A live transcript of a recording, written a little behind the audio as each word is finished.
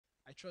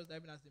trust that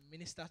even as they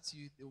minister to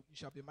you, you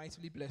shall be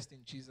mightily blessed in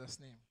Jesus'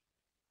 name.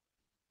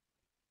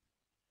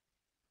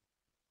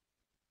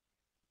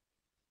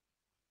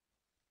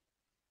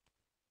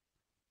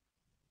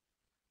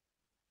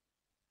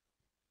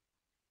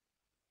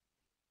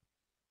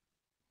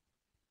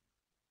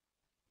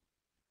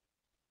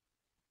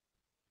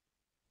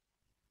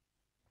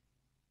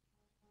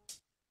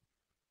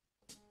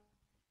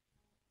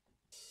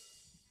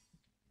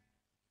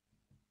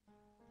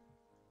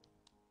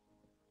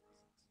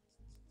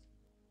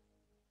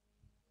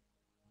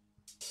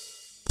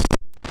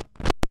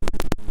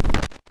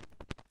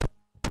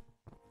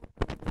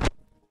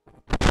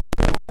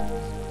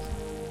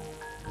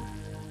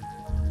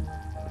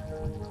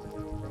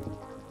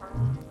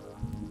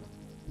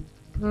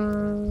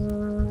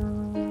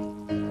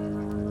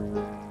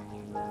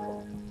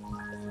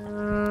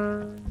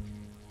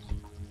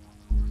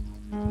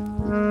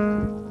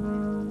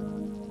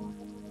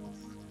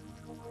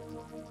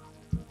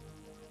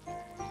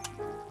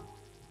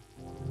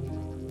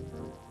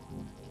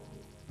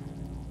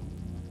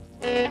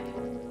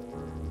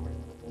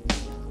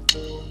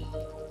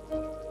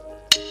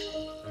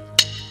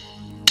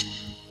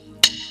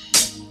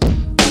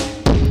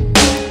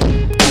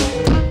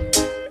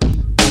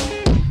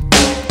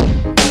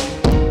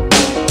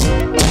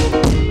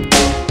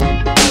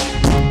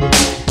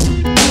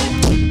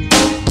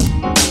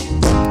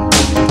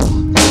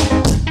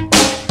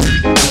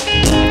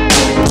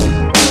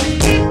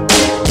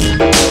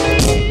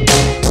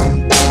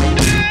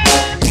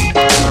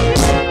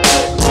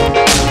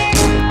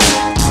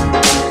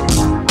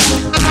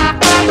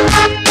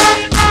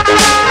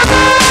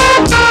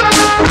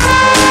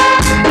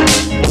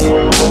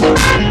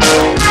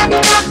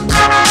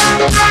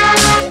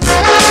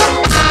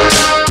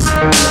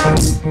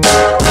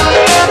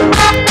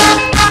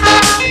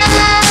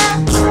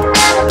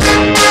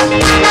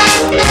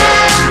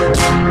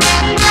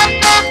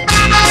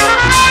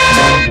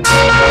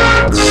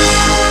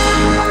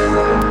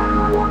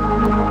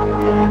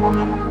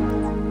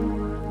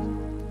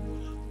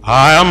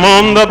 I am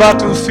on the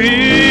battlefield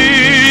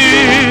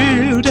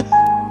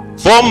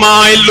for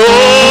my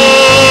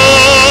Lord.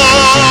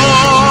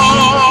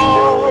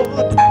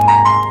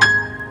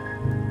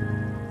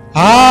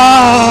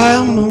 I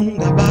am on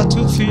the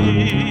battlefield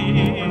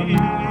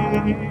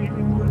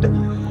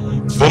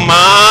for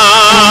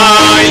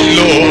my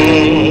Lord.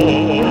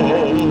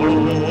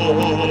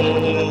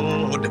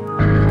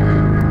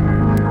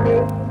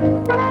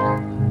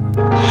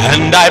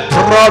 And I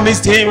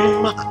promised him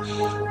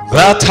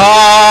that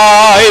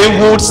I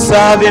would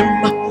serve him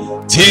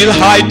till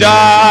I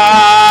die.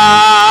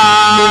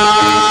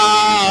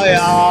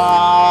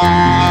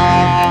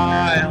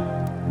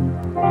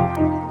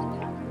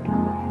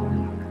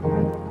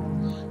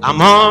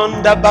 I'm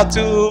on the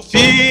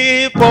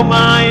battlefield for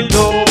my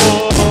Lord.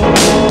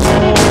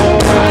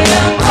 I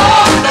am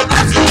on the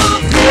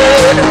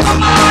battlefield for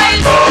my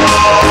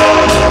Lord.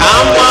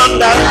 I'm on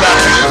the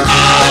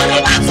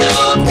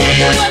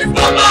battlefield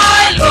for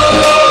my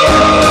Lord.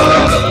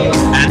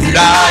 And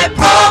I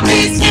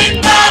promise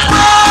him that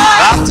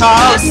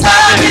I'll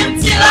serve him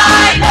till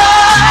I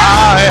die.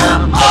 I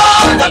am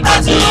on the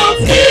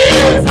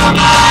battlefield for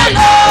my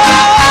Lord.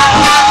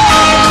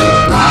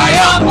 I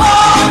am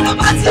on the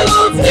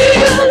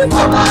battlefield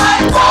for my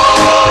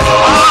Lord.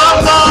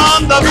 I'm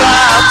on the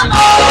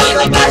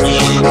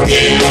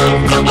battlefield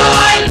for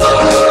my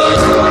Lord.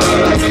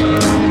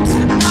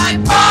 I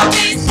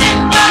promise him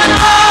that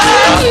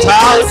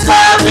I'll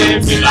serve him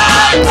till I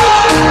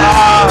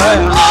die.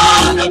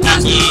 On the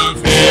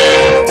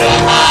battlefield for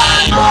my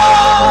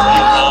Lord.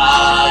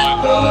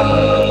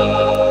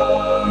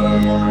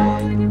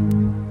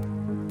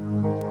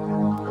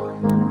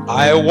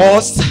 I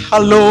was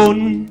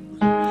alone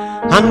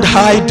and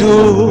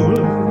idle.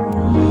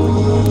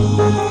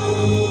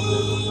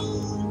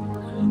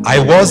 I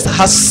was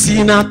a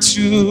sinner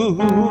too.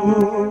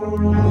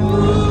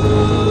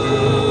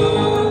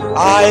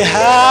 I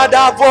heard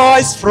a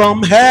voice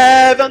from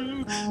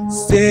heaven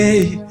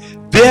say,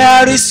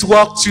 there is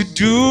work to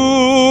do.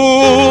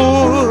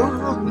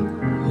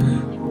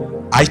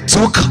 I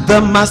took the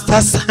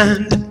master's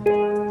hand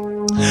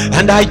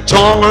and I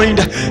joined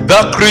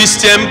the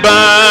Christian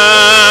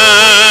band.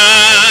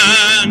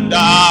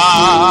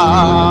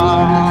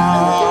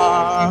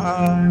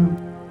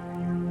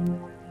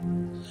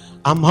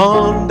 I'm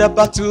on the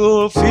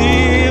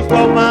battlefield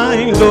for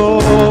my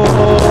Lord.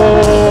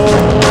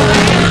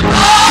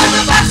 On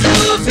the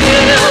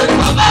battlefield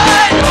for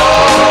my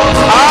Lord.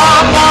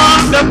 I'm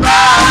on the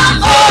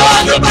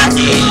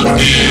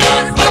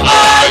battlefield for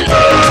my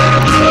Lord.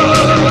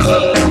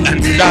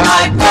 And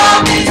I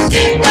promise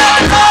him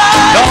that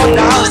Lord,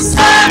 I'll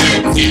serve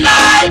him till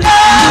I die.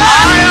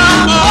 I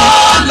am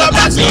on the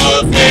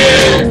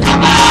battlefield for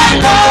my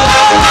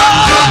Lord.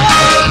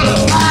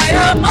 I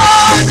am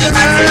on the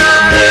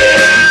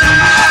battlefield.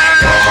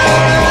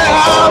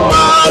 I'm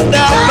on the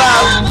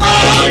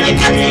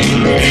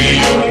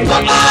battlefield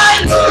for my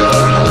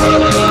Lord.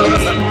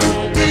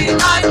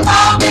 I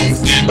promise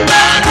him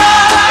that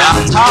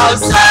I'll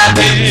serve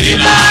him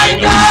till I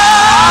die.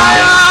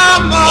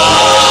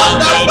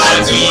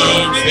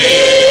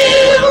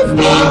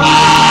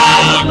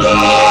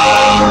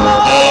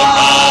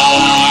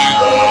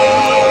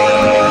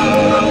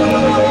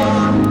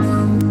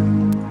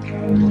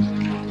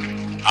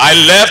 I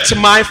left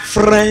my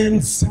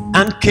friends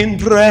and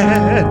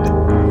kindred,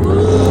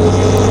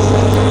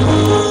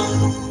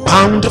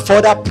 bound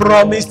for the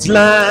promised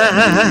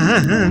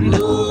land.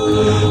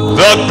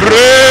 The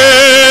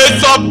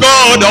grace of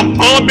God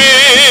upon me,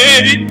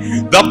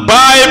 the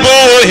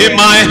Bible in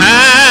my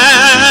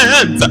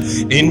hands.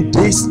 In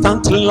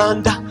distant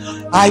land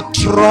I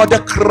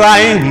trod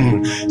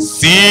crying,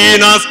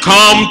 sinners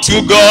come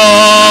to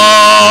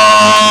God.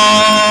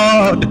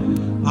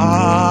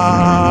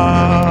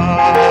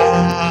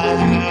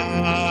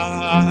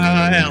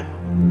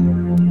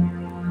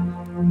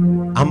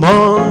 I'm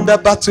on the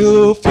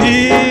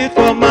battlefield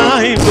for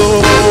my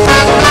Lord. I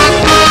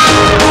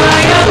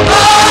am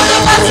on the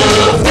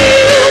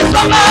battlefield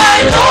for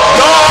my Lord.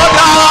 Lord,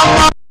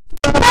 I'm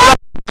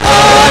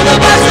on the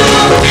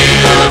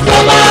battlefield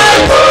for my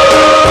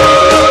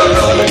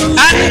Lord.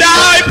 And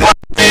I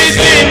promise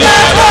in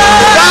my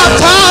heart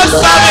that I'll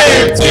serve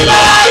him till I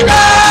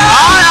die. I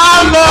am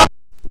on the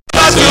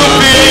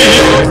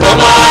battlefield for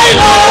my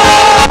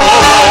Lord.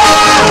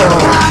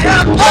 I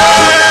am on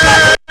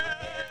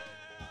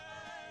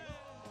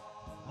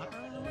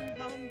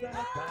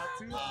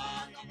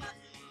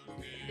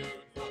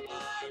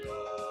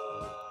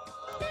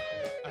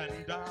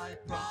and I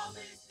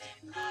promise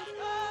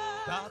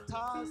that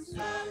I'll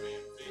serve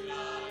him till I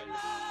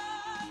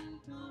die.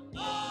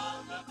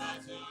 On the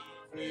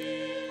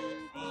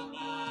battlefield for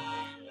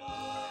my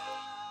Lord.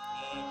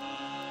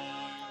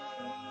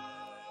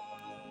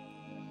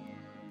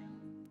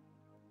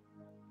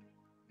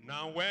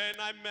 Now when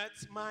I met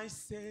my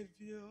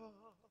Savior,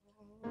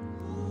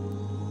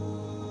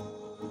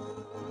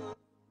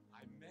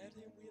 I met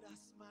him with a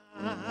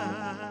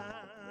smile.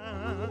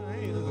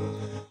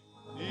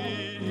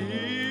 He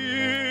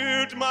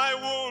healed my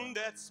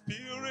wounded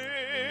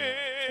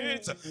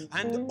spirit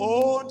and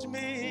owned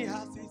me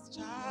as his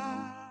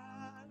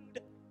child.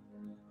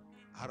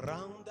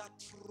 Around that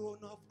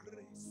throne of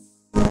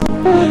grace,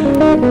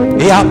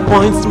 he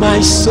appoints my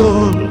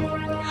soul,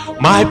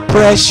 my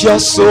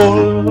precious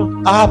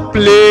soul, a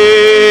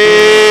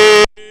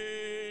place.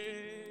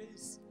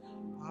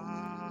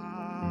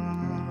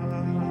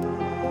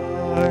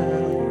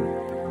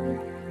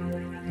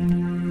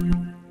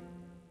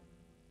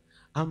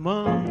 I'm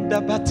on the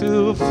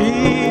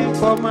battlefield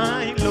for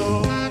my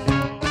Lord. I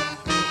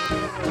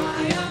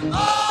am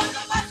on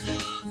the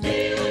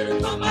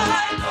battlefield for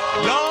my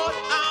Lord. Lord,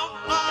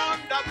 I'm on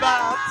the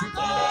battlefield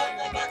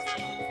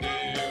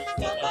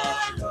for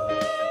my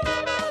Lord.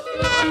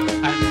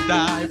 And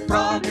I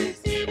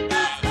promise him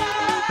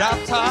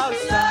that I'll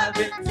serve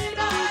him till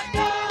I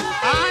die.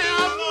 I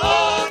am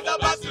on the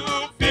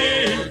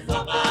battlefield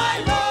for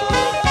my Lord.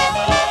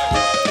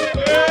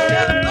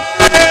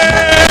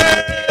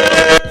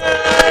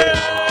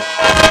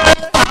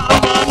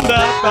 I'm on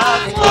the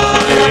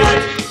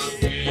battlefield,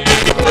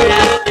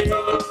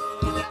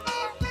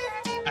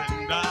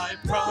 and I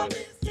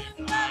promise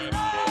him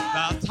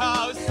that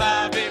I'll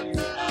serve him.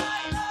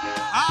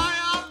 I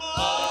am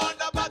on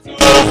the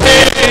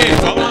battlefield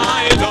for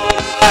my Lord.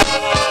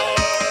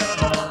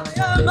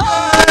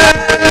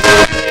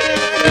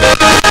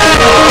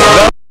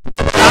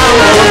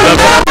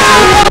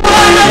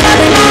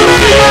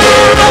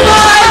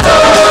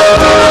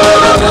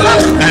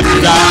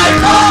 And I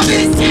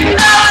promise him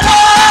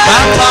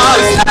that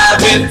I'll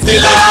serve him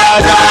till I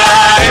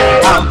die.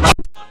 I'm on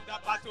the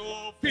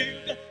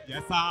battlefield.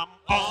 Yes, I'm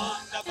on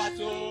the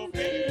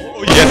battlefield.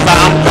 Oh, yes,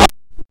 I'm on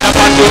the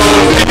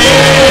battlefield.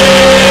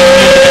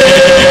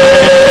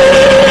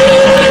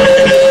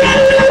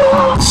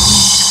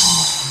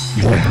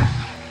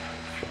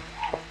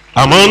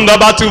 I'm on the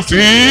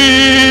battlefield.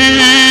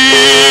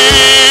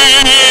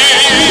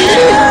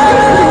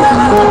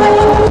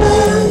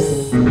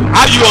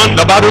 Are you on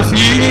the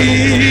battlefield?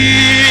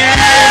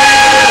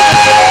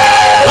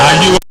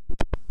 Are you on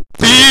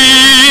the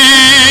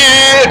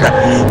field?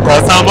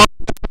 'Cause I'm on